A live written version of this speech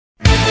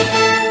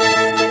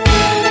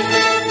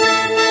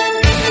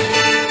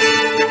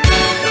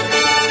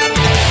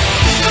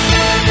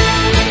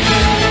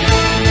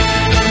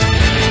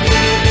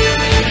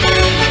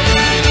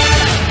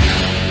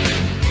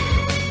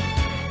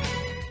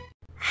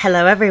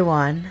Hello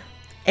everyone,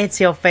 it's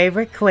your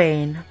favorite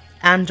queen,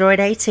 Android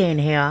 18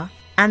 here,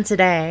 and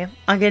today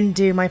I'm going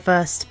to do my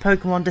first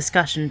Pokemon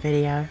discussion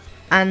video.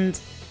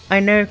 And I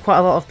know quite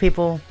a lot of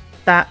people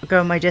that go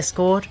on my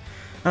Discord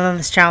and on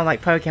this channel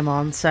like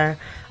Pokemon, so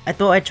I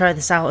thought I'd try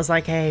this out as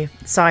like a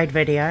side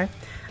video.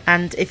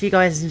 And if you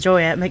guys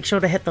enjoy it, make sure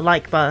to hit the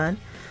like button,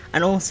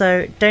 and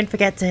also don't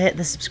forget to hit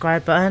the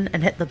subscribe button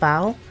and hit the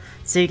bell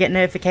so you get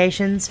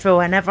notifications for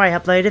whenever I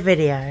upload a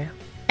video.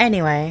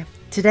 Anyway,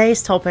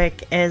 today's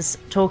topic is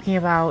talking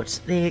about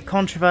the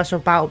controversial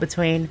battle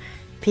between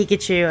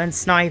Pikachu and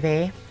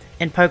Snivy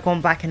in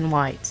Pokemon Black and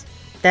White.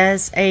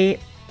 There's in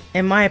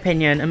my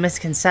opinion, a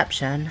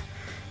misconception,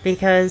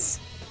 because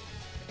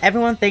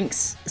everyone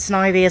thinks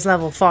Snivy is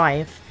level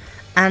 5,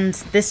 and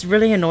this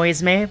really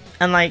annoys me.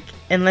 And like,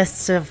 in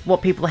lists of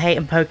what people hate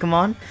in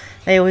Pokemon,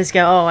 they always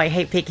go, oh, I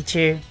hate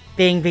Pikachu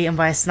being beaten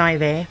by a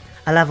Snivy,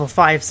 a level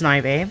 5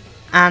 Snivy,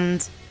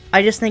 and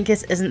I just think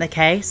this isn't the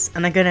case,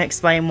 and I'm going to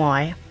explain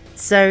why.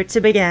 So to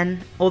begin,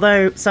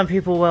 although some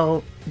people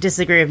will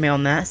disagree with me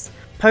on this,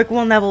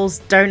 Pokemon levels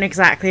don't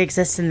exactly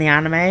exist in the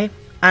anime,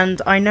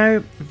 and I know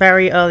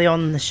very early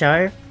on in the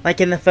show,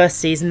 like in the first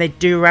season, they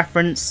do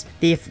reference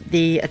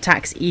the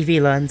attacks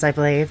Eevee learns, I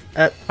believe.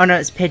 Oh no,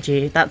 it's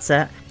Pidgey, that's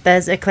it.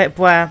 There's a clip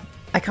where,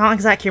 I can't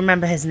exactly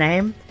remember his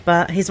name,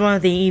 but he's one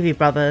of the Eevee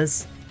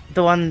brothers,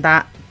 the one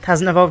that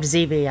hasn't evolved his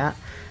Eevee yet,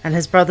 and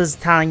his brother's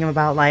telling him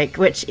about like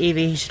which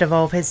Eevee he should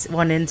evolve his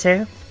one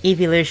into.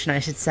 Evolution, I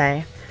should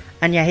say.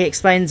 And yeah, he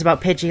explains about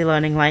Pidgey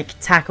learning like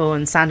Tackle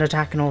and Sand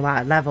Attack and all that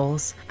at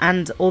levels.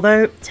 And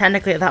although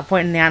technically at that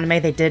point in the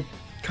anime they did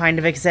kind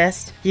of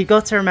exist, you've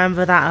got to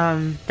remember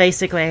that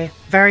basically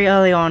very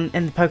early on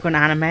in the Pokemon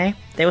anime,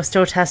 they were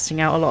still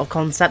testing out a lot of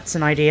concepts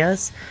and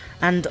ideas.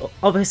 And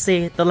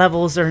obviously the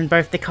levels are in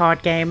both the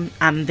card game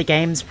and the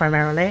games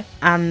primarily.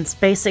 And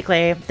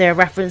basically they're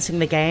referencing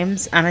the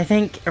games, and I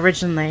think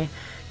originally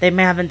they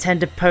may have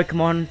intended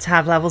Pokemon to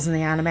have levels in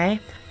the anime.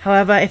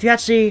 However, if you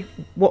actually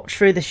watch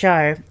through the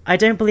show, I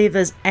don't believe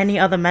there's any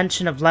other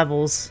mention of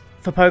levels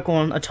for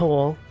Pokemon at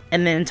all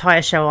in the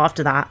entire show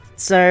after that.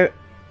 So,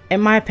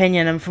 in my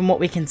opinion, and from what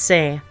we can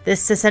see,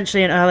 this is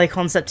essentially an early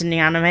concept in the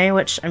anime,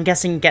 which I'm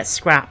guessing gets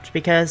scrapped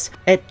because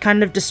it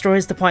kind of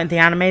destroys the point of the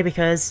anime,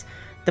 because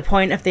the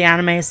point of the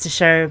anime is to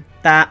show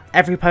that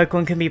every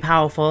Pokemon can be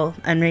powerful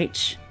and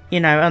reach,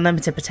 you know,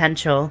 unlimited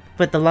potential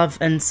with the love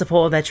and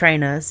support of their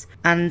trainers.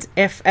 And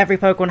if every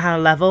Pokemon had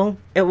a level,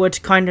 it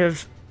would kind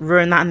of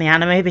ruin that in the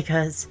anime,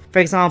 because, for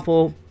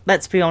example,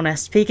 let's be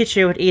honest,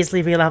 Pikachu would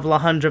easily be level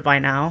 100 by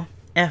now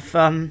if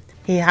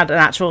he had an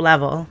actual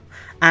level,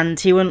 and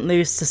he wouldn't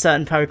lose to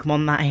certain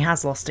Pokemon that he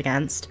has lost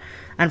against.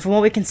 And from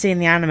what we can see in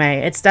the anime,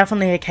 it's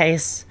definitely a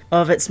case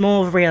of it's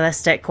more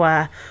realistic,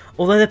 where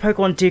although the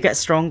Pokemon do get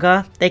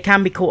stronger, they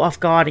can be caught off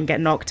guard and get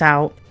knocked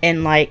out,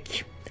 in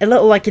like a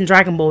little like in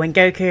Dragon Ball when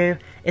Goku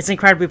is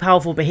incredibly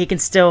powerful but he can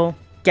still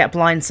get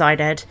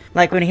blindsided,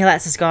 like when he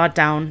lets his guard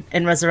down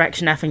in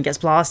Resurrection F and gets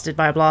blasted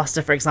by a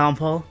blaster, for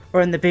example,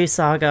 or in the Buu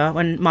saga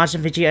when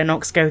Majin Vegeta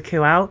knocks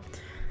Goku out.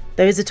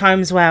 Those are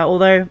times where,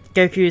 although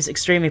Goku is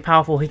extremely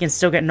powerful, he can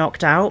still get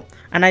knocked out.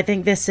 And I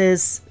think this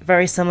is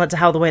very similar to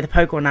how the way the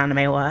Pokemon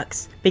anime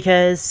works,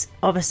 because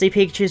obviously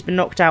Pikachu's been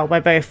knocked out by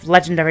both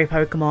legendary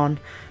Pokemon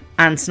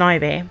and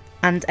Snivy.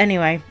 And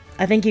anyway,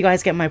 I think you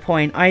guys get my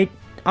point.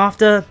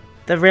 After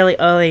the really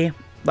early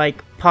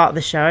like part of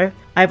the show,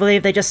 I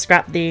believe they just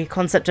scrapped the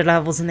concept of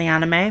levels in the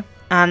anime,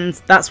 and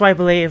that's why I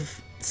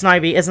believe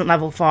Snivy isn't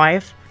level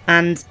 5,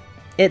 and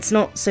it's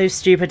not so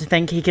stupid to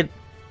think he could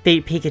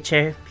beat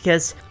Pikachu,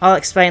 because I'll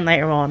explain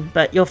later on,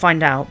 but you'll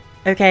find out.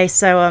 Okay,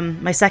 so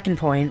my second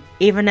point,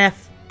 even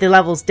if the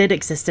levels did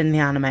exist in the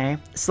anime,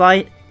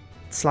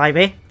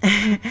 Snivy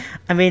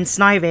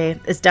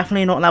is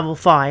definitely not level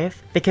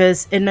 5,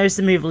 because it knows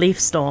the move Leaf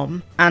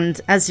Storm, and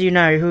as you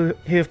know, who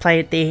have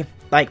played the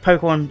like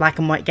Pokemon Black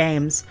and White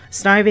games,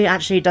 Snivy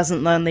actually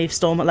doesn't learn Leaf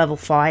Storm at level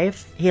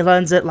 5. He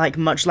learns it like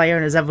much later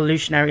in his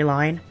evolutionary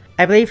line.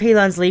 I believe he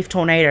learns Leaf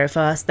Tornado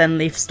first, then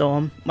Leaf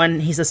Storm, when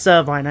he's a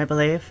Servine, I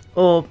believe,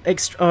 or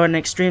an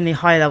extremely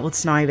high leveled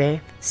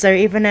Snivy. So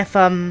even if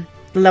the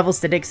levels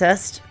did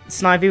exist,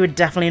 Snivy would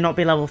definitely not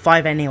be level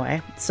 5 anyway.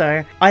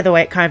 So either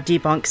way, it kind of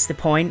debunks the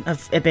point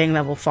of it being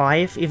level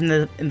 5, even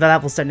though the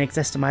levels don't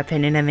exist in my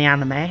opinion in the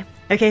anime.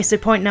 Okay, so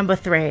point number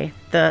 3,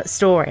 the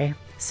story.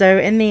 So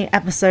in the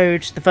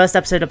first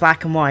episode of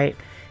Black and White,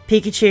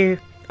 Pikachu,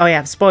 oh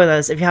yeah,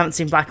 spoilers if you haven't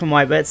seen Black and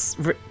White, but it's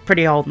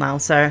pretty old now,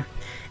 so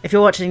if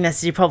you're watching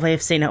this, you probably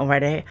have seen it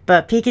already.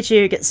 But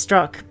Pikachu gets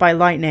struck by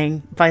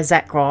lightning by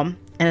Zekrom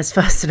in his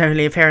first and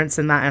only appearance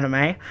in that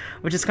anime,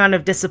 which is kind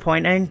of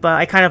disappointing, but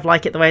I kind of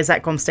like it the way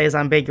Zekrom stays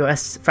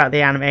ambiguous throughout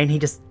the anime and he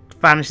just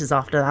vanishes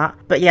after that.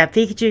 But yeah,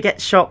 Pikachu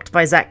gets shocked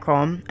by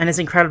Zekrom and his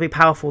incredibly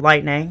powerful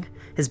lightning,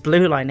 his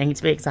blue lightning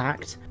to be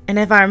exact. And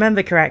if I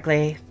remember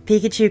correctly,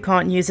 Pikachu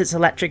can't use its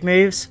electric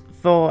moves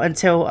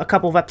until a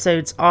couple of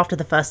episodes after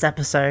the first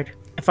episode,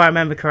 if I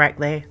remember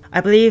correctly. I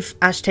believe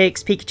Ash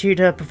takes Pikachu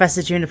to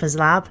Professor Juniper's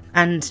lab,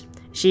 and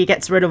she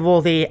gets rid of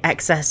all the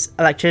excess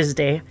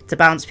electricity to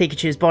balance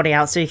Pikachu's body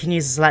out so he can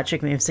use his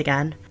electric moves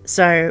again.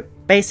 So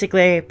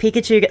basically,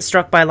 Pikachu gets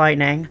struck by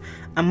lightning,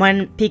 and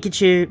when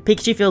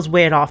Pikachu feels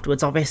weird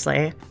afterwards,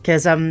 obviously,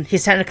 because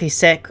he's technically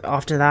sick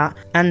after that,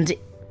 and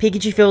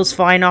Pikachu feels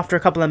fine after a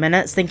couple of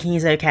minutes, thinking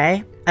he's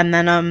okay. And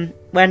then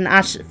when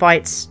Ash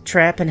fights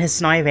Trip and his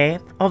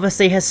Snivy,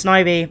 obviously his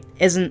Snivy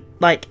isn't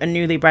like a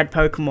newly bred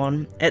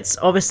Pokemon. It's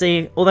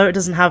obviously, although it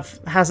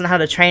hasn't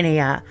had a trainer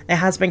yet, it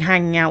has been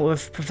hanging out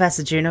with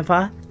Professor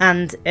Juniper,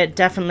 and it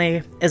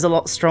definitely is a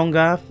lot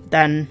stronger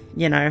than,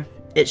 you know,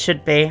 it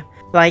should be.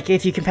 Like,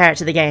 if you compare it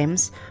to the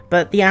games.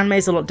 But the anime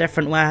is a lot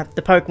different, where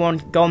the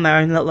Pokemon go on their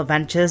own little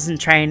adventures and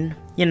train,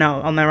 you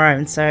know, on their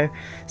own. So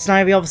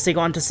Snivy obviously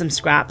got into some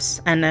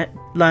scraps, and it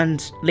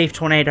learned Leaf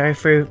Tornado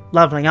through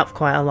leveling up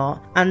quite a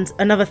lot. And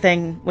another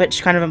thing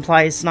which kind of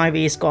implies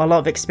Snivy's got a lot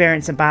of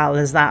experience in battle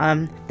is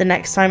that the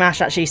next time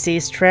Ash actually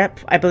sees Trip,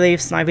 I believe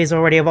Snivy's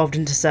already evolved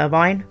into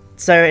Servine.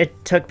 So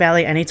it took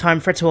barely any time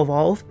for it to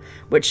evolve,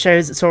 which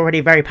shows it's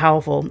already very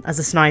powerful as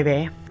a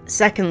Snivy.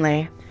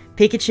 Secondly,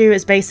 Pikachu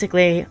is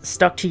basically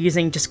stuck to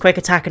using just Quick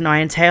Attack and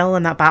Iron Tail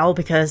in that battle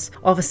because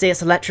obviously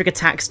its electric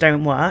attacks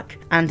don't work,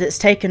 and it's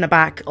taken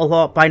aback a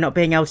lot by not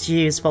being able to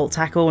use Volt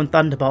Tackle and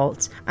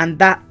Thunderbolt, and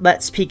that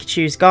lets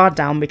Pikachu's guard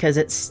down because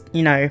it's,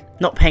 you know,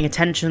 not paying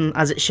attention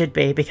as it should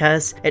be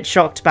because it's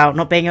shocked about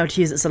not being able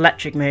to use its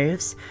electric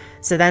moves.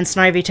 So then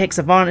Snivy takes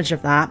advantage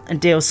of that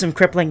and deals some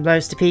crippling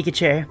blows to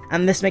Pikachu,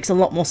 and this makes a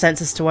lot more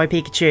sense as to why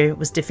Pikachu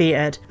was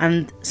defeated.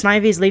 And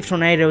Snivy's Leaf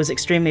Tornado was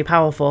extremely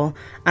powerful,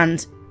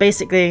 and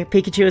basically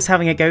Pikachu was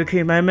having a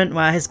Goku moment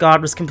where his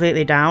guard was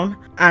completely down,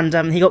 and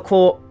he got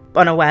caught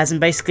unawares and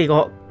basically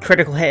got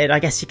critical hit, I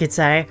guess you could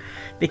say,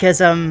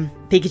 because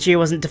Pikachu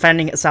wasn't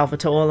defending itself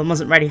at all and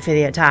wasn't ready for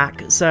the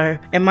attack. So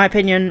in my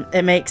opinion,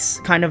 it makes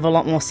kind of a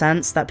lot more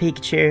sense that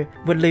Pikachu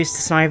would lose to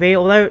Snivy,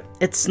 although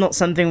it's not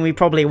something we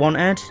probably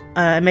wanted.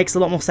 It makes a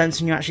lot more sense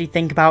when you actually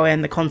think about it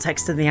in the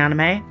context of the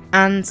anime.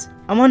 And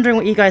I'm wondering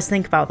what you guys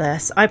think about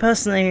this. I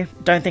personally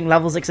don't think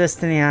levels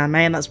exist in the anime,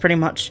 and that's pretty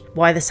much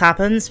why this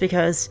happens,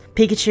 because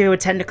Pikachu would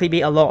technically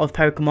beat a lot of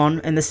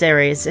Pokemon in the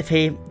series if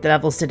the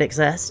levels did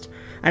exist.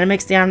 And it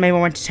makes the anime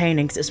more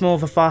entertaining because it's more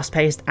of a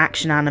fast-paced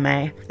action anime.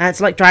 And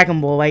it's like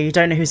Dragon Ball, where you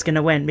don't know who's going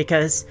to win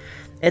because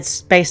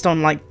it's based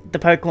on like the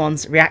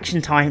Pokemon's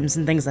reaction times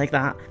and things like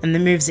that, and the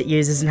moves it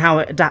uses and how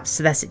it adapts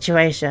to their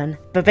situation.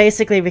 But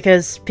basically,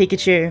 because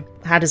Pikachu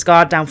had his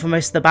guard down for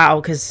most of the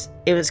battle because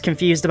it was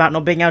confused about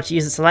not being able to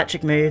use its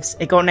electric moves,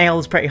 it got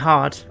nailed pretty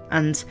hard,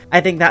 and I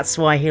think that's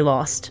why he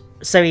lost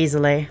so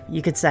easily,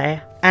 you could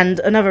say. And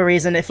another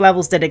reason, if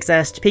levels did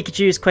exist,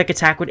 Pikachu's Quick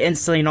Attack would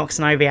instantly knock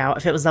Snivy out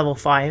if it was level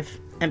 5.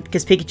 And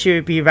because Pikachu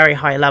would be very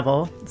high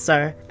level,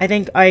 so I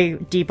think I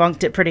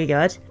debunked it pretty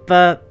good.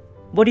 But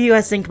what do you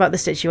guys think about the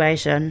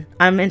situation?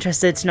 I'm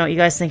interested to know what you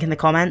guys think in the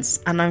comments,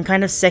 and I'm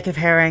kind of sick of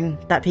hearing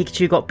that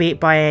Pikachu got beat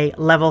by a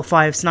level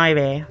 5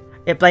 Snivy.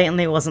 It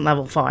blatantly wasn't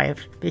level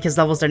 5, because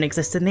levels don't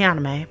exist in the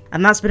anime.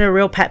 And that's been a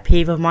real pet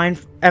peeve of mine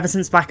ever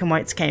since Black and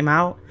Whites came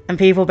out, and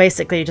people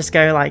basically just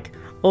go like,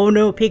 oh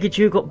no,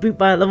 Pikachu got beat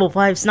by a level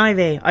 5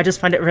 Snivy. I just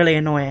find it really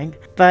annoying.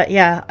 But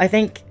yeah, I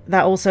think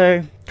that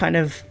also kind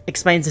of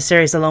explains the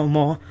series a little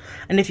more.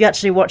 And if you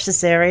actually watch the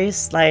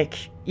series,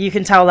 like, you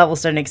can tell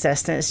levels don't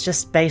exist, and it's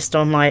just based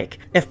on like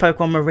if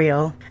Pokemon were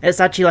real.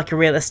 It's actually like a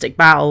realistic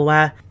battle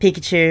where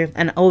Pikachu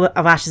and all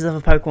of Ash's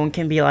other Pokemon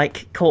can be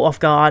like caught off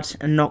guard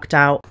and knocked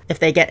out if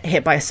they get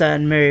hit by a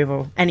certain move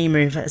or any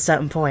move at a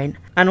certain point.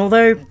 And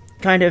although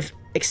kind of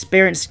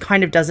experience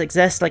kind of does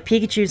exist, like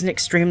Pikachu's an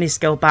extremely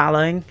skilled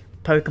battling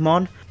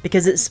Pokemon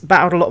because it's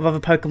battled a lot of other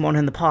Pokemon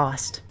in the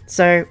past.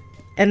 So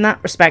in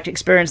that respect,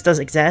 experience does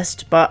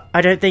exist, but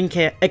I don't think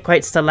it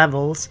equates to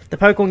levels. The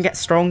Pokemon get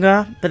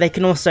stronger, but they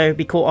can also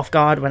be caught off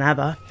guard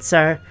whenever.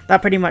 So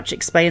that pretty much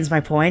explains my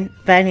point.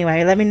 But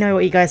anyway, let me know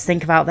what you guys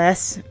think about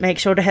this. Make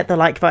sure to hit the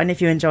like button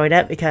if you enjoyed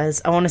it,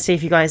 because I want to see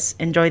if you guys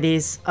enjoy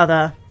these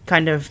other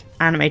kind of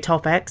anime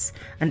topics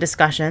and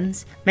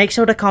discussions. Make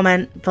sure to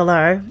comment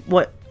below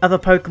what other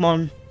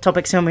Pokemon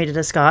topics you want me to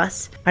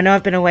discuss. I know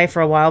I've been away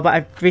for a while, but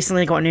I've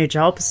recently got a new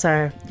job,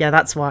 so yeah,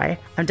 that's why.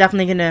 I'm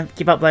definitely gonna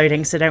keep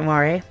uploading, so don't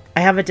worry. I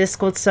have a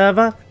Discord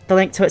server, the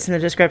link to it's in the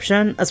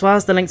description, as well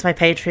as the link to my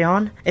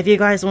Patreon. If you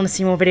guys want to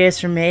see more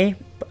videos from me,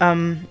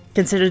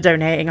 consider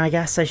donating, I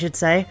guess I should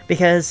say,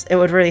 because it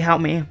would really help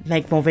me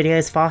make more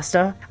videos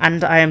faster,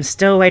 and I am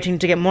still waiting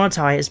to get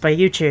monetized by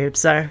YouTube,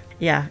 so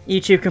yeah,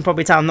 YouTube can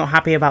probably tell I'm not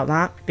happy about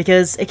that,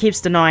 because it keeps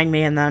denying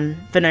me and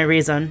then for no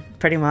reason,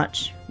 pretty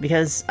much,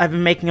 because I've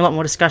been making a lot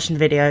more discussion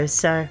videos,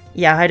 so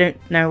yeah, I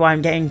don't know why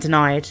I'm getting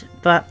denied.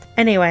 But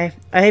anyway,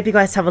 I hope you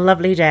guys have a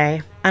lovely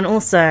day, and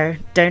also,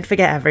 don't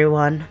forget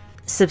everyone,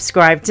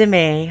 subscribe to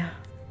me,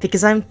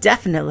 because I'm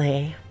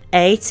definitely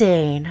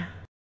 18.